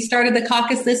so we started the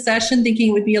caucus this session thinking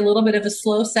it would be a little bit of a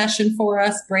slow session for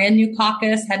us, brand new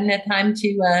caucus, hadn't had time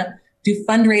to do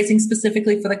fundraising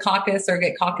specifically for the caucus or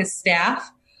get caucus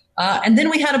staff. And then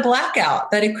we had a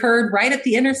blackout that occurred right at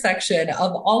the intersection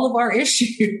of all of our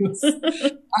issues.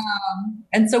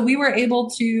 And so we were able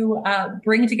to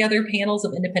bring together panels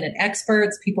of independent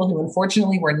experts, people who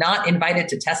unfortunately were not invited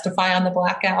to testify on the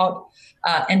blackout,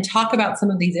 and talk about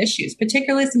some of these issues,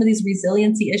 particularly some of these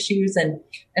resiliency issues and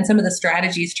some of the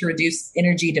strategies to reduce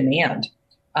energy demand.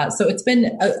 So it's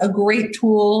been a great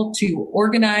tool to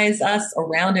organize us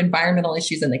around environmental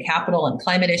issues in the Capitol and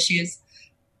climate issues.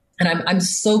 And I'm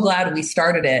so glad we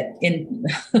started it in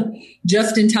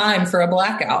just in time for a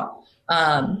blackout.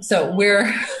 So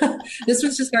this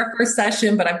was just our first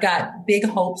session, but I've got big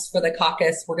hopes for the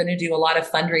caucus. We're going to do a lot of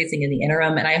fundraising in the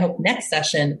interim. And I hope next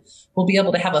session we'll be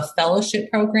able to have a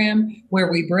fellowship program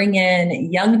where we bring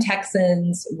in young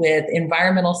Texans with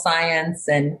environmental science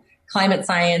and climate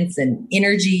science and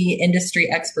energy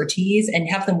industry expertise and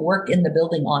have them work in the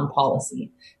building on policy,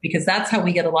 because that's how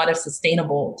we get a lot of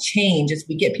sustainable change is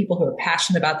we get people who are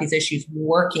passionate about these issues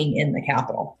working in the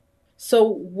Capitol. So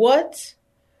what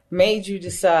made you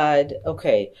decide,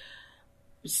 okay,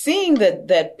 seeing that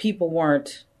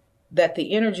that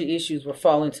the energy issues were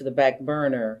falling to the back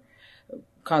burner,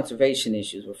 conservation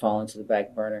issues were falling to the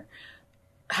back burner,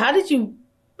 how did you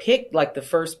pick like the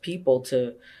first people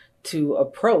to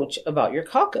approach about your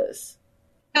caucus?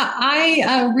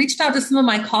 I reached out to some of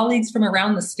my colleagues from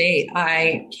around the state.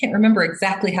 I can't remember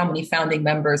exactly how many founding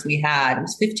members we had. It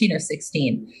was 15 or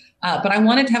 16. But I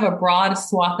wanted to have a broad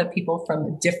swath of people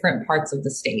from different parts of the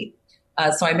state.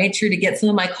 So I made sure to get some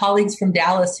of my colleagues from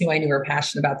Dallas who I knew were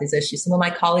passionate about these issues, some of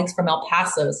my colleagues from El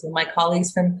Paso, some of my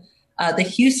colleagues from the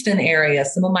Houston area,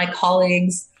 some of my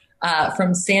colleagues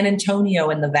from San Antonio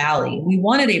and the Valley. We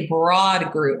wanted a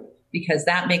broad group because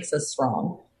that makes us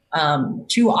strong.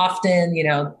 Too often,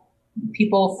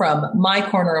 people from my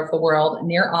corner of the world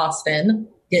near Austin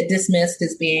get dismissed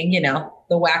as being, the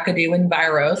wackadoo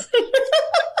enviros.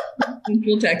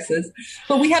 Central Texas.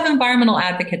 But we have environmental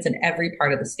advocates in every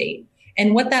part of the state.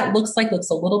 And what that looks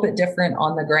a little bit different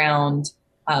on the ground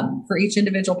for each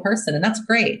individual person. And that's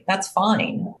great. That's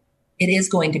fine. It is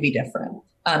going to be different.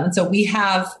 And so we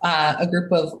have a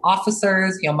group of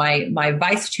officers. My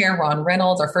vice chair, Ron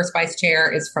Reynolds, our first vice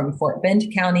chair is from Fort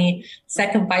Bend County.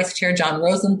 Second vice chair, John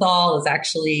Rosenthal, is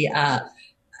actually an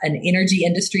energy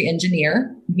industry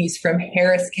engineer. He's from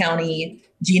Harris County.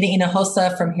 Gina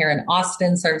Hinojosa from here in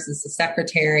Austin serves as the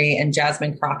secretary, and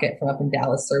Jasmine Crockett from up in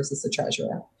Dallas serves as the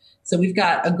treasurer. So we've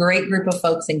got a great group of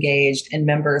folks engaged and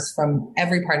members from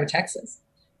every part of Texas.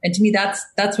 And to me, that's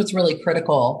what's really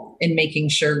critical in making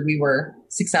sure we were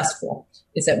successful,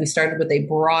 is that we started with a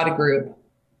broad group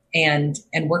and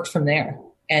worked from there.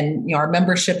 And our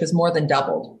membership has more than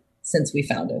doubled since we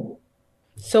founded.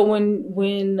 So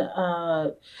when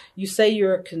you say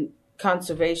you're a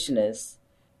conservationist,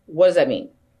 what does that mean?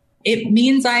 It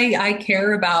means I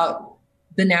care about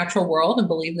the natural world and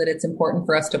believe that it's important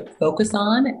for us to focus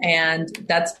on. And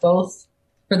that's both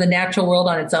for the natural world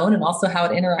on its own and also how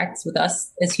it interacts with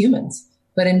us as humans.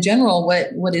 But in general,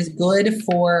 what is good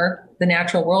for the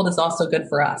natural world is also good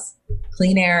for us.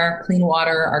 Clean air, clean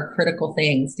water are critical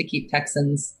things to keep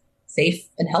Texans safe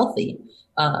and healthy.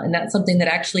 And that's something that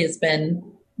actually has been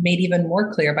made even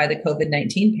more clear by the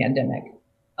COVID-19 pandemic,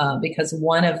 because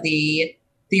one of the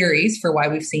theories for why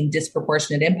we've seen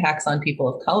disproportionate impacts on people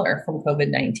of color from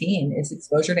COVID-19 is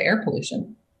exposure to air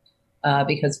pollution,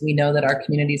 because we know that our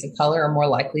communities of color are more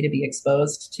likely to be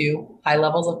exposed to high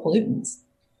levels of pollutants.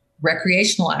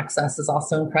 Recreational access is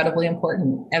also incredibly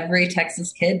important. Every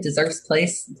Texas kid deserves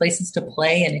places to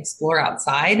play and explore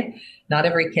outside. Not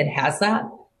every kid has that.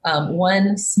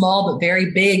 One small but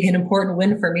very big and important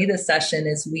win for me this session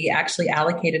is we actually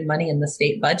allocated money in the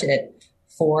state budget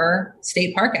for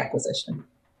state park acquisition.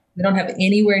 We don't have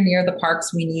anywhere near the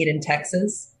parks we need in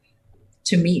Texas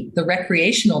to meet the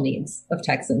recreational needs of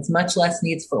Texans, much less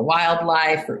needs for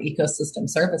wildlife or ecosystem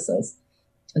services.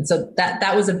 And so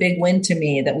that was a big win to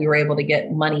me, that we were able to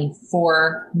get money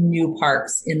for new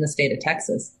parks in the state of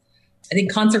Texas. I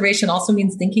think conservation also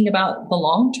means thinking about the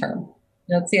long term.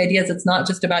 It's the idea is it's not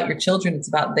just about your children, it's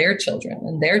about their children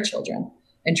and their children,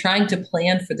 and trying to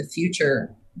plan for the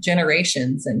future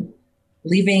generations and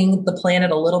leaving the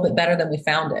planet a little bit better than we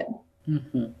found it.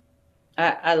 Mm-hmm.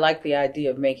 I like the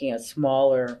idea of making a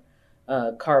smaller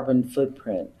carbon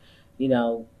footprint,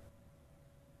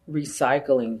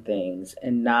 recycling things,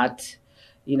 and not,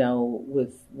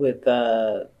 with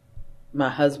my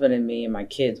husband and me and my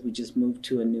kids, we just moved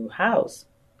to a new house.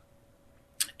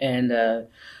 And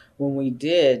when we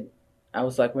did, I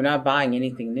was like, we're not buying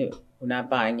anything new. We're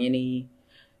not buying any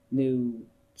new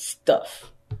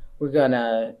stuff. We're going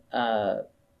to,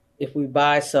 if we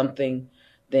buy something,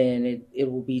 then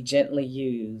it will be gently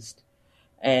used,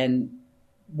 and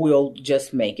we'll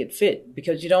just make it fit,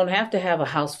 because you don't have to have a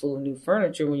house full of new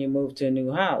furniture when you move to a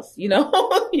new house. You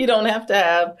don't have to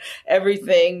have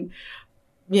everything,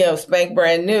 spank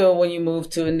brand new when you move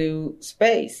to a new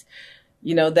space.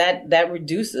 That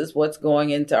reduces what's going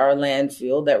into our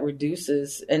landfill, that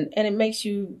reduces, and it makes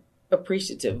you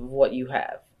appreciative of what you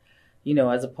have.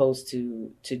 as opposed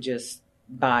to just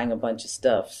buying a bunch of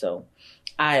stuff. So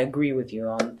I agree with you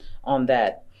on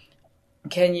that.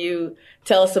 Can you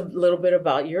tell us a little bit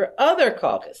about your other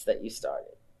caucus that you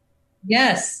started?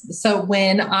 Yes. So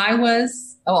when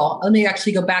let me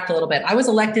actually go back a little bit. I was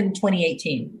elected in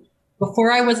 2018.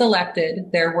 Before I was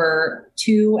elected, there were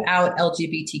 2 out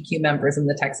LGBTQ members in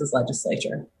the Texas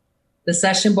legislature. The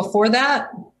session before that,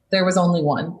 there was only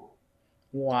 1.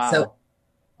 Wow.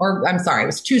 It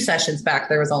was 2 sessions back,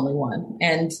 there was only 1.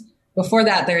 And before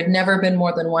that, there had never been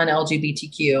more than 1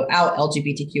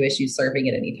 LGBTQ issue serving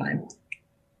at any time.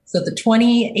 So the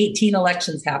 2018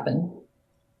 elections happened.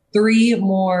 3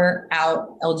 more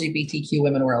out LGBTQ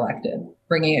women were elected,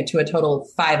 bringing it to a total of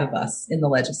 5 of us in the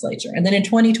legislature. And then in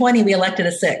 2020, we elected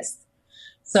a 6th.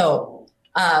 So,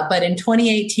 but in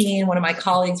 2018, one of my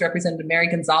colleagues, Representative Mary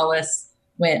Gonzalez,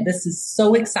 went, "This is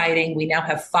so exciting. We now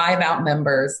have 5 out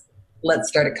members. Let's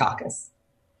start a caucus."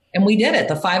 And we did it.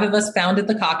 The 5 of us founded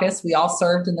the caucus. We all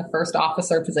served in the first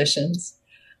officer positions.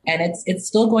 And it's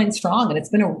still going strong. And it's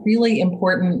been a really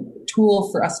important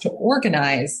tool for us to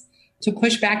organize, to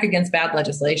push back against bad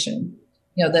legislation.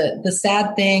 The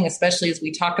sad thing, especially as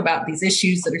we talk about these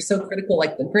issues that are so critical,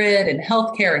 like the grid and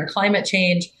healthcare and climate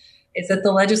change, is that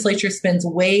the legislature spends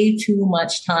way too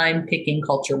much time picking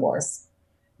culture wars.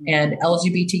 And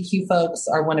LGBTQ folks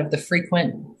are one of the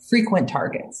frequent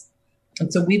targets.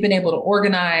 And so we've been able to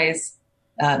organize,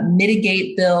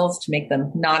 mitigate bills to make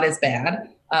them not as bad,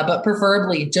 but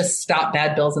preferably just stop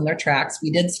bad bills in their tracks.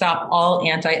 We did stop all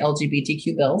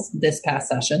anti-LGBTQ bills this past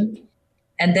session.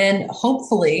 And then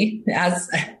hopefully, as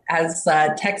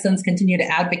Texans continue to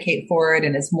advocate for it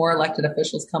and as more elected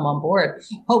officials come on board,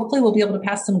 hopefully we'll be able to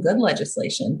pass some good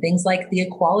legislation, things like the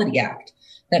Equality Act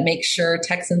that makes sure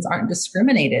Texans aren't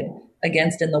discriminated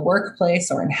against in the workplace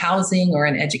or in housing or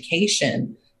in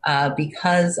education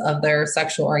because of their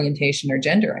sexual orientation or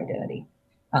gender identity.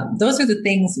 Those are the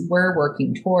things we're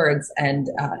working towards. And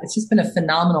it's just been a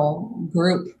phenomenal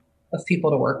group of people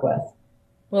to work with.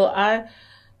 Well,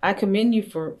 I commend you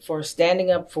for standing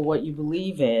up for what you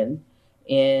believe in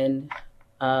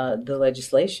the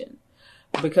legislation,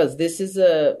 because this is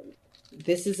a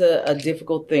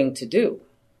difficult thing to do,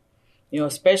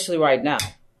 especially right now.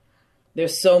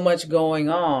 There's so much going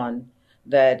on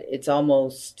that it's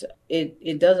almost,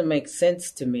 it doesn't make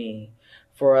sense to me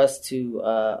for us to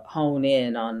hone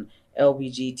in on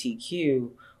LGBTQ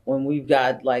when we've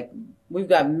got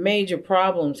major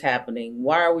problems happening.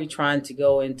 Why are we trying to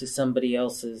go into somebody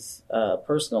else's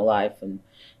personal life and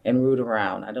root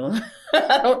around?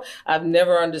 I've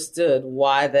never understood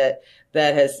why that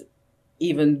has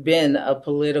even been a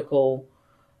political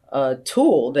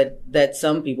tool that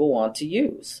some people want to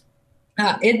use.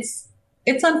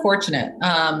 It's unfortunate.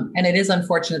 And it is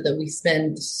unfortunate that we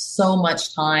spend so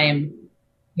much time,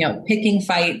 picking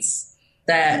fights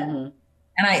that, and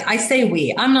I say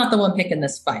we, I'm not the one picking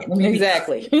this fight.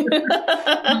 Exactly.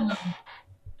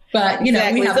 But,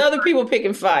 exactly. It's other people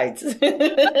picking fights. We have a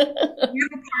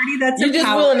party that's You're just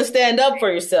willing to stand up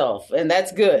for yourself, and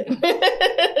that's good. We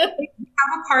have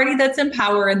a party that's in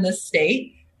power in this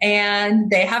state, and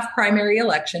they have primary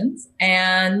elections,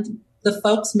 and the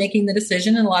folks making the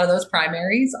decision in a lot of those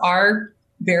primaries are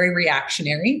very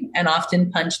reactionary and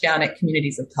often punch down at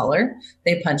communities of color.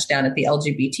 They punch down at the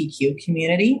LGBTQ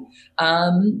community,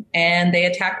 and they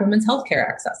attack women's healthcare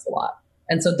access a lot.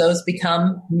 And so those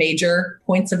become major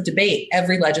points of debate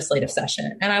every legislative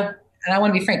session. And I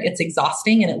want to be frank, it's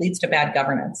exhausting and it leads to bad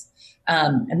governance.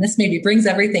 And this maybe brings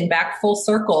everything back full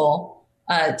circle.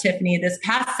 Tiffany, this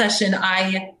past session,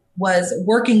 I was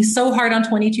working so hard on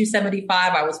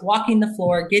 2275. I was walking the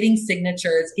floor, getting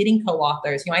signatures, getting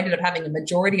co-authors. I ended up having a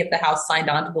majority of the House signed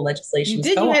on to the legislation. You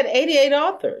did? You had 88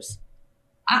 authors.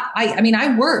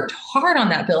 I worked hard on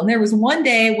that bill. And there was one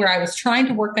day where I was trying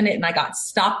to work on it and I got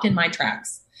stopped in my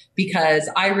tracks because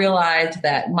I realized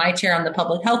that my chair on the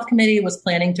Public Health Committee was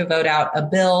planning to vote out a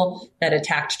bill that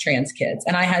attacked trans kids.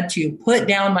 And I had to put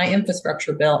down my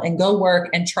infrastructure bill and go work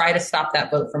and try to stop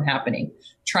that vote from happening,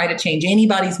 try to change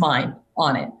anybody's mind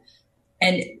on it.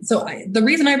 And so the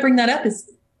reason I bring that up is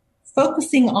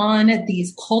focusing on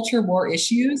these culture war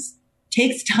issues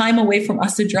takes time away from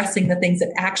us addressing the things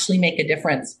that actually make a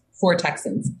difference for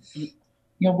Texans.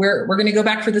 We're going to go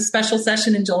back for the special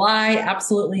session in July.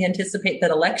 Absolutely anticipate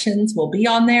that elections will be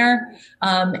on there.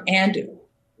 And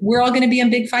we're all going to be in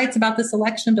big fights about this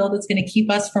election bill that's going to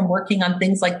keep us from working on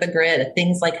things like the grid,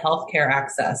 things like healthcare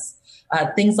access,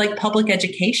 things like public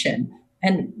education.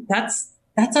 And that's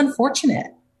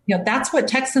unfortunate. That's what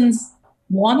Texans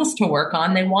want us to work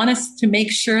on. They want us to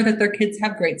make sure that their kids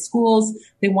have great schools.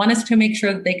 They want us to make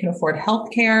sure that they can afford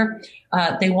health care.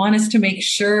 They want us to make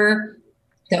sure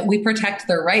that we protect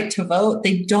their right to vote.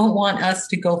 They don't want us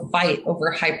to go fight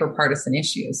over hyper-partisan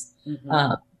issues.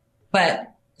 Mm-hmm.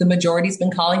 But the majority's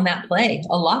been calling that play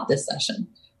a lot this session.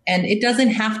 And it doesn't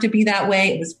have to be that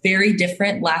way. It was very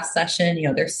different last session.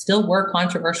 There still were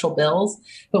controversial bills,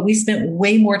 but we spent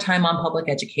way more time on public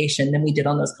education than we did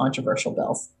on those controversial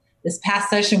bills. This past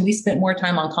session, we spent more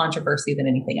time on controversy than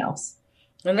anything else.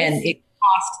 And it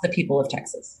cost the people of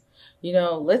Texas.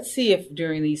 Let's see if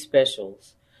during these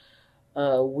specials,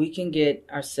 we can get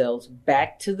ourselves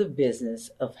back to the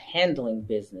business of handling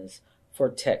business for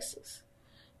Texas.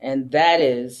 And that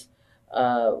is,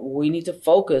 we need to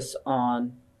focus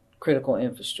on critical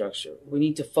infrastructure. We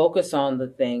need to focus on the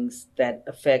things that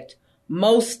affect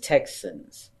most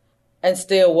Texans and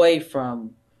stay away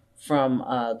from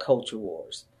culture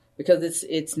wars, because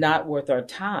it's not worth our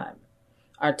time.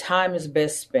 Our time is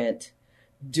best spent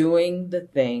doing the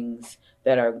things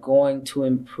that are going to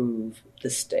improve the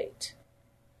state,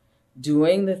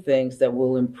 doing the things that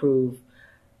will improve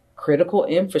critical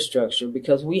infrastructure,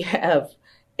 because we have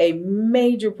a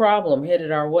major problem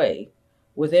headed our way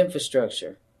with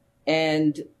infrastructure.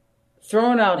 And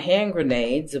throwing out hand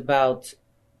grenades about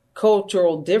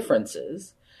cultural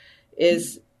differences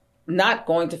is not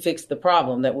going to fix the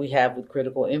problem that we have with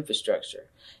critical infrastructure.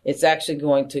 It's actually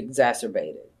going to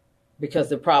exacerbate it, because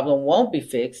the problem won't be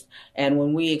fixed. And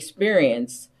when we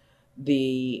experience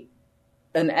an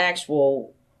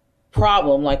actual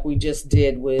problem like we just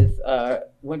did with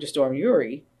Winter Storm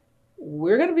Uri,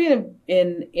 we're going to be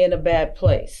in a bad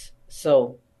place.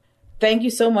 So thank you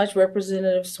so much,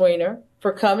 Representative Sweaner,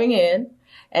 for coming in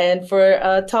and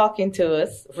for talking to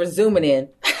us, for zooming in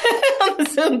on the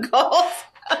Zoom calls.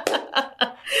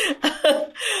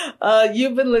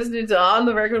 You've been listening to On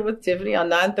the Record with Tiffany on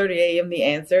 9:30 a.m. The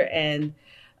Answer. And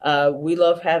we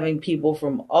love having people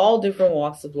from all different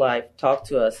walks of life talk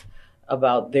to us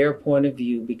about their point of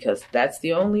view, because that's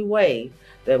the only way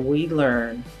that we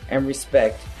learn and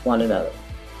respect one another.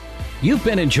 You've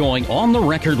been enjoying On the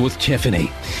Record with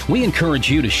Tiffany. We encourage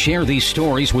you to share these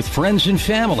stories with friends and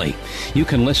family. You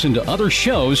can listen to other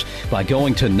shows by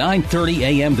going to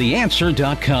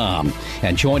 930amtheanswer.com.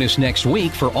 And join us next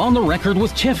week for On the Record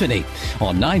with Tiffany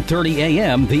on 9:30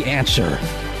 a.m. The Answer.